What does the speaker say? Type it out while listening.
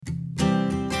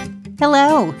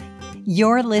Hello!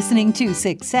 You're listening to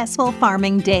Successful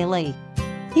Farming Daily.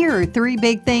 Here are 3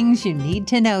 big things you need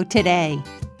to know today.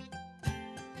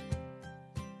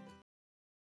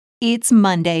 It's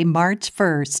Monday, March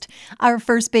 1st. Our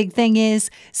first big thing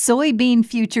is soybean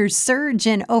futures surge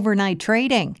in overnight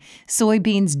trading.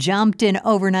 Soybeans jumped in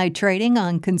overnight trading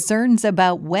on concerns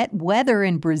about wet weather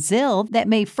in Brazil that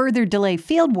may further delay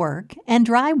field work and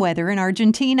dry weather in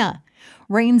Argentina.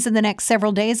 Rains in the next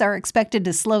several days are expected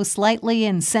to slow slightly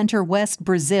in center-west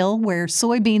Brazil, where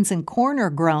soybeans and corn are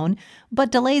grown,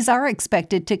 but delays are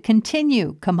expected to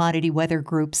continue, Commodity Weather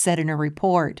Group said in a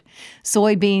report.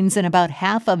 Soybeans in about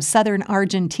half of southern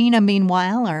Argentina,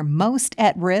 meanwhile, are most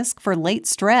at risk for late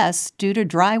stress due to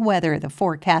dry weather, the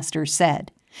forecaster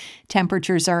said.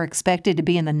 Temperatures are expected to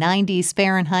be in the 90s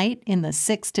Fahrenheit in the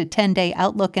 6 to 10-day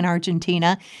outlook in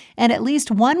Argentina, and at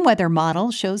least one weather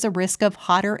model shows a risk of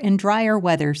hotter and drier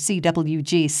weather,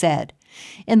 CWG said.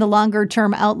 In the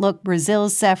longer-term outlook,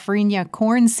 Brazil's safrinha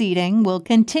corn seeding will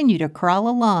continue to crawl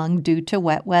along due to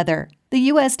wet weather. The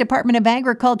U.S. Department of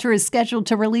Agriculture is scheduled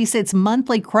to release its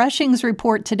monthly crushings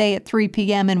report today at 3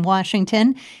 p.m. in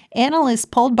Washington. Analysts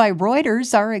polled by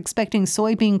Reuters are expecting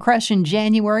soybean crush in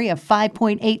January of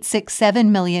 5.867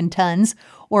 million tons,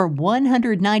 or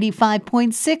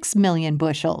 195.6 million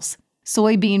bushels.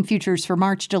 Soybean futures for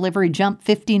March delivery jumped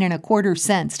 15.25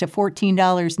 cents to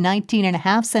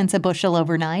 $14.19.5 a bushel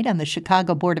overnight on the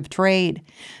Chicago Board of Trade.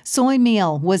 Soy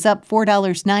meal was up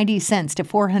 $4.90 to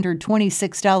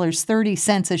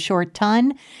 $426.30 a short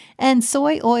ton, and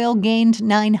soy oil gained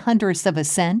 0.09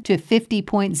 cents to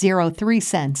 50.03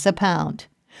 cents a pound.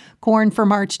 Corn for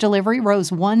March delivery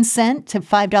rose 1 cent to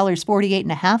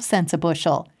 $5.48.5 a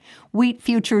bushel. Wheat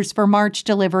futures for March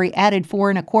delivery added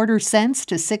 4.25 cents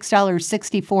to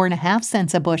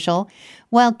 $6.64.5 a bushel,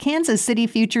 while Kansas City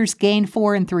futures gained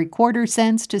 4.75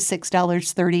 cents to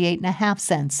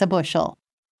 $6.38.5 a bushel.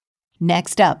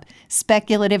 Next up,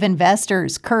 speculative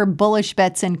investors curb bullish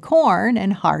bets in corn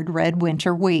and hard red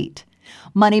winter wheat.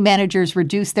 Money managers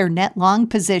reduced their net long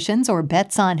positions or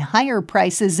bets on higher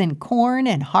prices in corn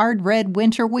and hard red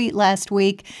winter wheat last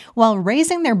week, while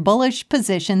raising their bullish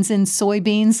positions in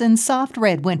soybeans and soft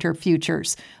red winter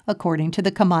futures, according to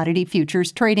the Commodity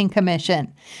Futures Trading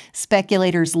Commission.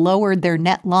 Speculators lowered their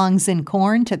net longs in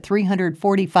corn to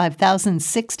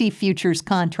 345,060 futures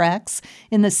contracts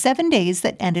in the 7 days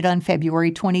that ended on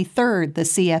February 23rd, the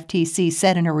CFTC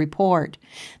said in a report.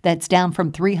 That's down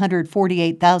from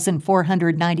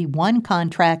 348,491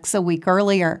 contracts a week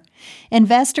earlier.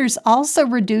 Investors also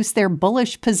reduced their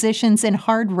bullish positions in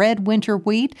hard red winter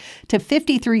wheat to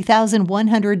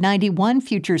 53,191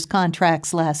 futures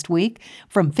contracts last week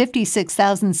from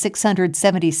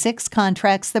 56,676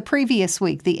 contracts the previous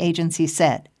week, the agency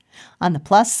said. On the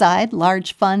plus side,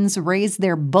 large funds raised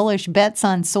their bullish bets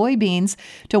on soybeans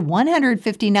to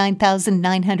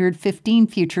 159,915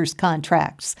 futures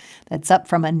contracts. That's up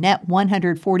from a net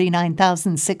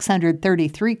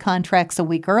 149,633 contracts a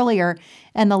week earlier,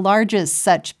 and the largest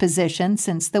such position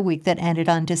since the week that ended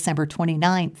on December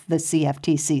 29th, the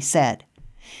CFTC said.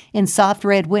 In soft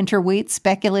red winter wheat,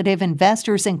 speculative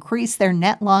investors increased their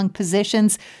net long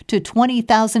positions to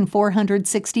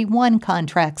 20,461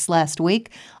 contracts last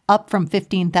week, up from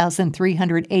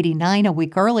 15,389 a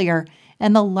week earlier,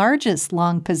 and the largest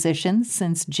long position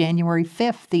since January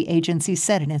 5th, the agency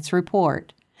said in its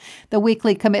report. The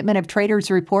weekly Commitment of Traders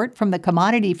report from the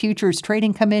Commodity Futures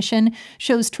Trading Commission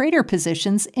shows trader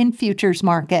positions in futures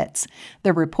markets.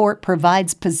 The report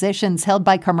provides positions held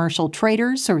by commercial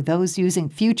traders or those using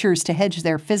futures to hedge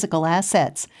their physical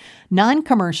assets.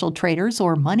 Non-commercial traders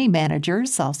or money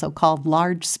managers, also called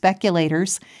large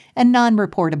speculators, and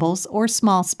non-reportables or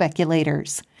small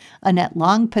speculators. A net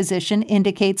long position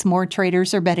indicates more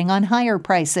traders are betting on higher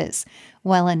prices,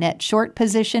 while a net short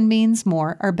position means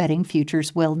more are betting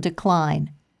futures will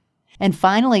decline. And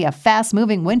finally, a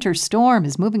fast-moving winter storm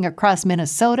is moving across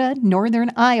Minnesota, northern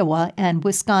Iowa, and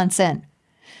Wisconsin.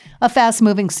 A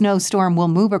fast-moving snowstorm will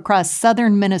move across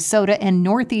southern Minnesota and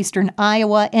northeastern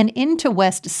Iowa and into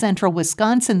west-central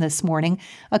Wisconsin this morning,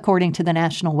 according to the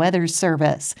National Weather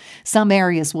Service. Some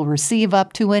areas will receive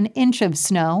up to an inch of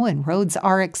snow, and roads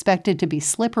are expected to be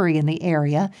slippery in the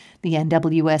area, the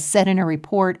NWS said in a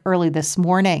report early this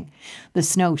morning. The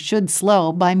snow should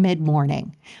slow by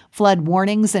mid-morning. Flood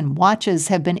warnings and watches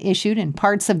have been issued in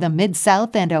parts of the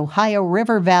Mid-South and Ohio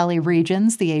River Valley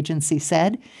regions, the agency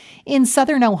said. In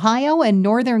southern Ohio and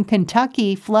northern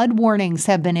Kentucky, flood warnings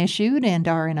have been issued and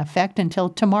are in effect until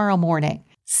tomorrow morning.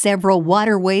 Several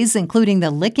waterways, including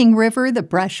the Licking River, the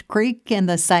Brush Creek, and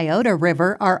the Scioto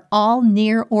River, are all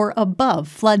near or above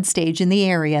flood stage in the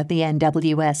area, the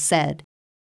NWS said.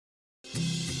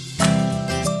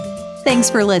 Thanks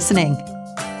for listening.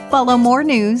 Follow more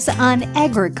news on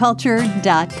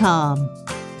agriculture.com.